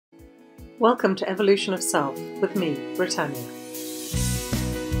Welcome to Evolution of Self with me, Britannia.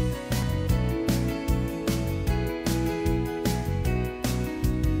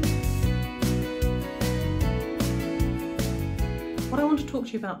 What I want to talk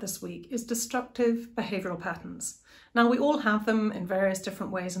to you about this week is destructive behavioural patterns. Now, we all have them in various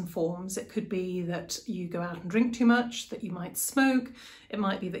different ways and forms. It could be that you go out and drink too much, that you might smoke. It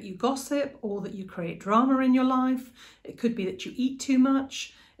might be that you gossip or that you create drama in your life. It could be that you eat too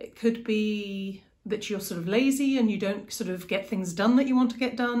much. It could be that you're sort of lazy and you don't sort of get things done that you want to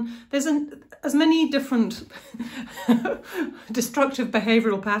get done. There's as many different destructive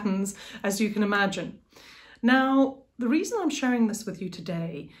behavioural patterns as you can imagine. Now, the reason I'm sharing this with you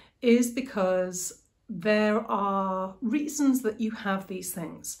today is because there are reasons that you have these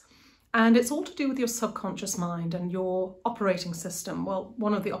things. And it's all to do with your subconscious mind and your operating system. Well,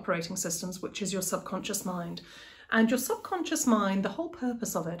 one of the operating systems, which is your subconscious mind. And your subconscious mind, the whole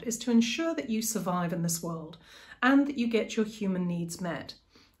purpose of it is to ensure that you survive in this world and that you get your human needs met.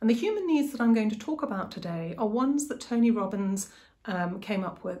 And the human needs that I'm going to talk about today are ones that Tony Robbins came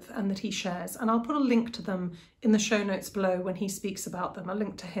up with and that he shares. And I'll put a link to them in the show notes below when he speaks about them, a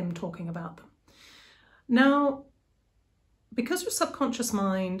link to him talking about them. Now, because your subconscious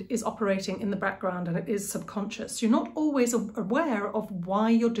mind is operating in the background and it is subconscious, you're not always aware of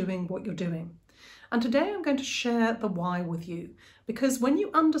why you're doing what you're doing. And today I'm going to share the why with you, because when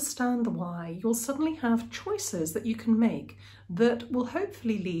you understand the why, you'll suddenly have choices that you can make that will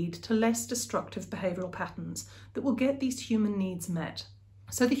hopefully lead to less destructive behavioural patterns that will get these human needs met.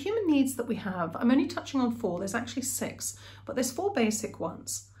 So the human needs that we have, I'm only touching on 4, there's actually 6, but there's 4 basic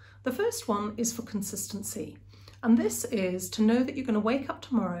ones. The first one is for consistency. And this is to know that you're going to wake up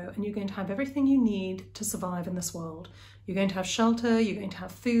tomorrow and you're going to have everything you need to survive in this world. You're going to have shelter, you're going to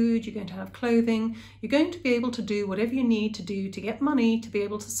have food, you're going to have clothing, you're going to be able to do whatever you need to do to get money to be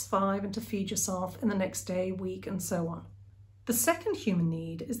able to survive and to feed yourself in the next day, week, and so on. The second human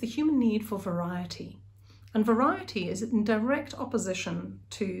need is the human need for variety. And variety is in direct opposition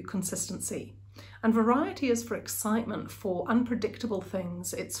to consistency. And variety is for excitement, for unpredictable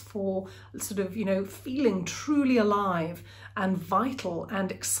things. It's for sort of, feeling truly alive and vital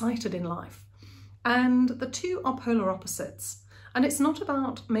and excited in life. And the two are polar opposites. And it's not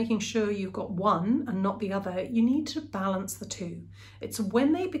about making sure you've got one and not the other. You need to balance the two. It's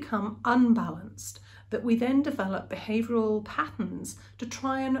when they become unbalanced that we then develop behavioural patterns to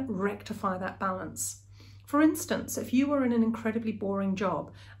try and rectify that balance. For instance, if you are in an incredibly boring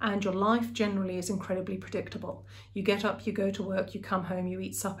job and your life generally is incredibly predictable, you get up, you go to work, you come home, you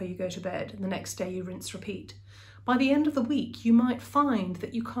eat supper, you go to bed, and the next day you rinse, repeat. By the end of the week, you might find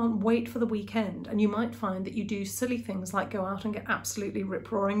that you can't wait for the weekend, and you might find that you do silly things like go out and get absolutely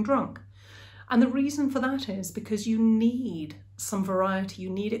rip-roaring drunk. And the reason for that is because you need some variety, you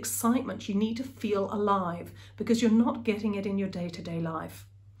need excitement, you need to feel alive because you're not getting it in your day-to-day life.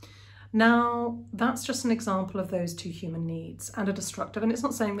 Now, that's just an example of those two human needs and a destructive. And it's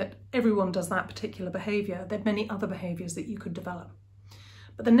not saying that everyone does that particular behaviour. There are many other behaviours that you could develop.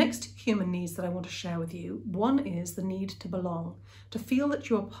 But the next two human needs that I want to share with you, one is the need to belong, to feel that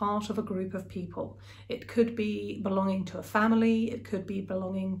you are part of a group of people. It could be belonging to a family, it could be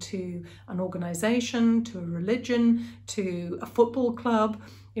belonging to an organisation, to a religion, to a football club,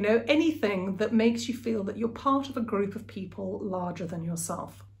 anything that makes you feel that you're part of a group of people larger than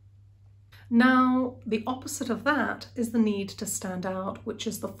yourself. Now, the opposite of that is the need to stand out, which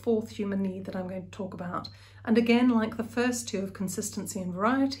is the 4th human need that I'm going to talk about. And again, like the first two of consistency and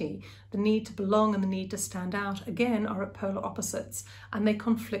variety, the need to belong and the need to stand out, again, are at polar opposites, and they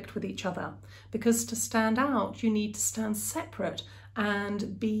conflict with each other. Because to stand out, you need to stand separate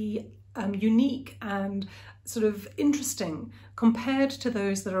and be unique and sort of interesting compared to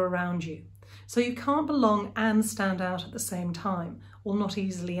those that are around you. So you can't belong and stand out at the same time, or not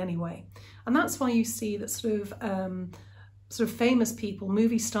easily anyway. And that's why you see that sort of famous people,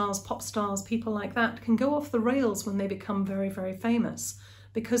 movie stars, pop stars, people like that can go off the rails when they become very, very famous,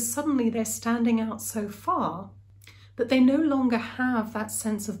 because suddenly they're standing out so far that they no longer have that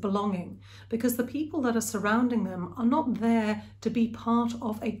sense of belonging, because the people that are surrounding them are not there to be part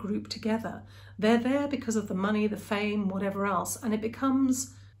of a group together. They're there because of the money, the fame, whatever else, and it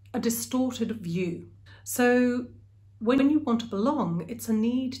becomes a distorted view. So when you want to belong, it's a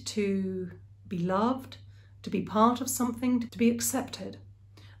need to be loved, to be part of something, to be accepted.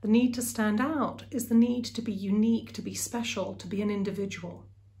 The need to stand out is the need to be unique, to be special, to be an individual.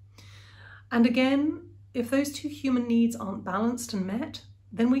 And again, if those two human needs aren't balanced and met,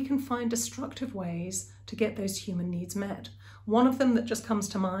 then we can find destructive ways to get those human needs met. One of them that just comes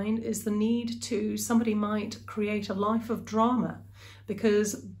to mind is the need to, somebody might create a life of drama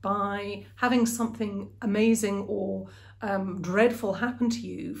because by having something amazing or dreadful happen to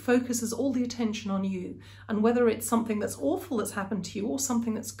you focuses all the attention on you. And whether it's something that's awful that's happened to you or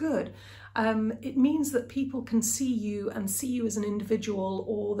something that's good, it means that people can see you and see you as an individual,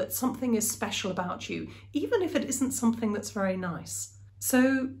 or that something is special about you, even if it isn't something that's very nice.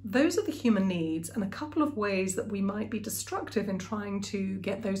 So those are the human needs, and a couple of ways that we might be destructive in trying to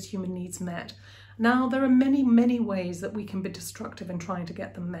get those human needs met. Now, there are many, many ways that we can be destructive in trying to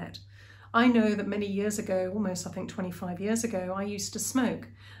get them met. I know that many years ago, almost I think 25 years ago, I used to smoke.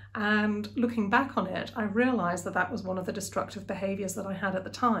 And looking back on it, I realised that that was one of the destructive behaviours that I had at the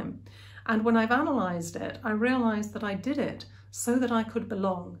time. And when I've analysed it, I realised that I did it so that I could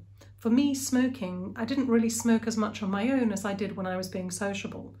belong. For me, smoking, I didn't really smoke as much on my own as I did when I was being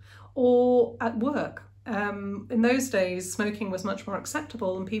sociable or at work. In those days, smoking was much more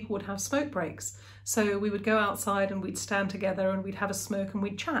acceptable and people would have smoke breaks. So we would go outside and we'd stand together and we'd have a smoke and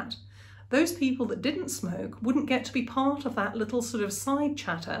we'd chat. Those people that didn't smoke wouldn't get to be part of that little sort of side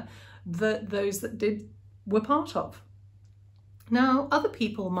chatter that those that did were part of. Now, other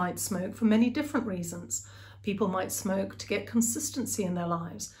people might smoke for many different reasons. People might smoke to get consistency in their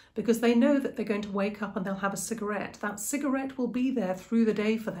lives because they know that they're going to wake up and they'll have a cigarette. That cigarette will be there through the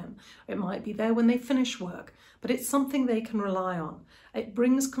day for them. It might be there when they finish work, but it's something they can rely on. It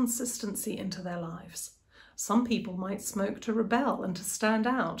brings consistency into their lives. Some people might smoke to rebel and to stand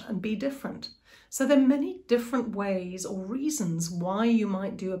out and be different. So there are many different ways or reasons why you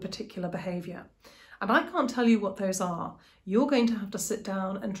might do a particular behaviour. And I can't tell you what those are. You're going to have to sit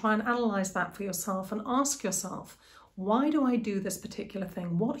down and try and analyse that for yourself and ask yourself, why do I do this particular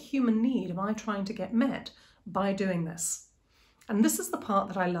thing? What human need am I trying to get met by doing this? And this is the part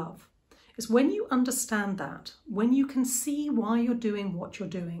that I love, is when you understand that, when you can see why you're doing what you're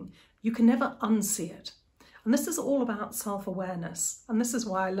doing, you can never unsee it. And this is all about self-awareness. And this is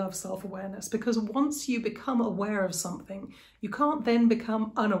why I love self-awareness, because once you become aware of something, you can't then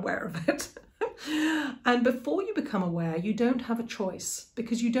become unaware of it. And before you become aware, you don't have a choice,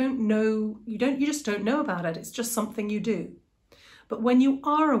 because you just don't know about it. It's just something you do. But when you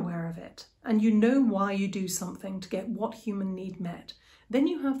are aware of it and you know why you do something to get what human need met, then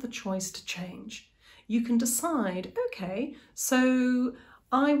you have the choice to change. You can decide, okay, so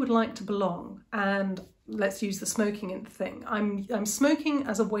I would like to belong, and let's use the smoking thing. I'm smoking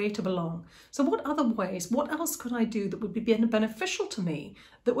as a way to belong. So what other ways, what else could I do that would be beneficial to me,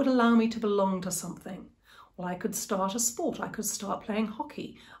 that would allow me to belong to something? Well, I could start a sport. I could start playing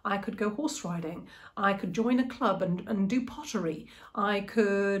hockey. I could go horse riding. I could join a club and do pottery. I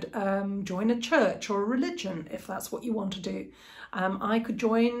could join a church or a religion, if that's what you want to do. I could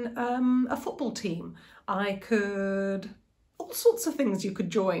join a football team. I could... all sorts of things you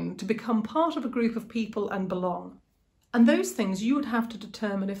could join to become part of a group of people and belong. And those things, you would have to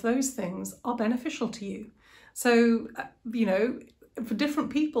determine if those things are beneficial to you. So, for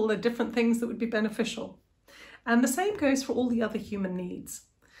different people, there are different things that would be beneficial. And the same goes for all the other human needs.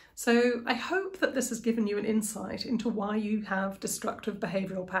 So I hope that this has given you an insight into why you have destructive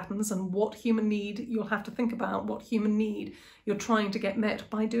behavioural patterns and what human need you'll have to think about, what human need you're trying to get met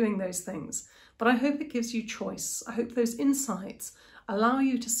by doing those things. But I hope it gives you choice. I hope those insights allow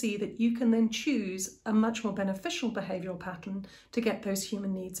you to see that you can then choose a much more beneficial behavioural pattern to get those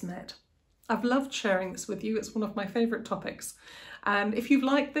human needs met. I've loved sharing this with you. It's one of my favourite topics. And if you've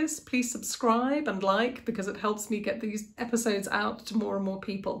liked this, please subscribe and like, because it helps me get these episodes out to more and more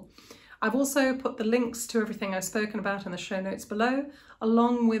people. I've also put the links to everything I've spoken about in the show notes below,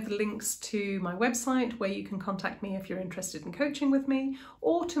 along with links to my website where you can contact me if you're interested in coaching with me,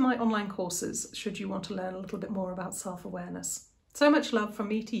 or to my online courses should you want to learn a little bit more about self-awareness. So much love from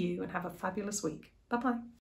me to you, and have a fabulous week. Bye-bye.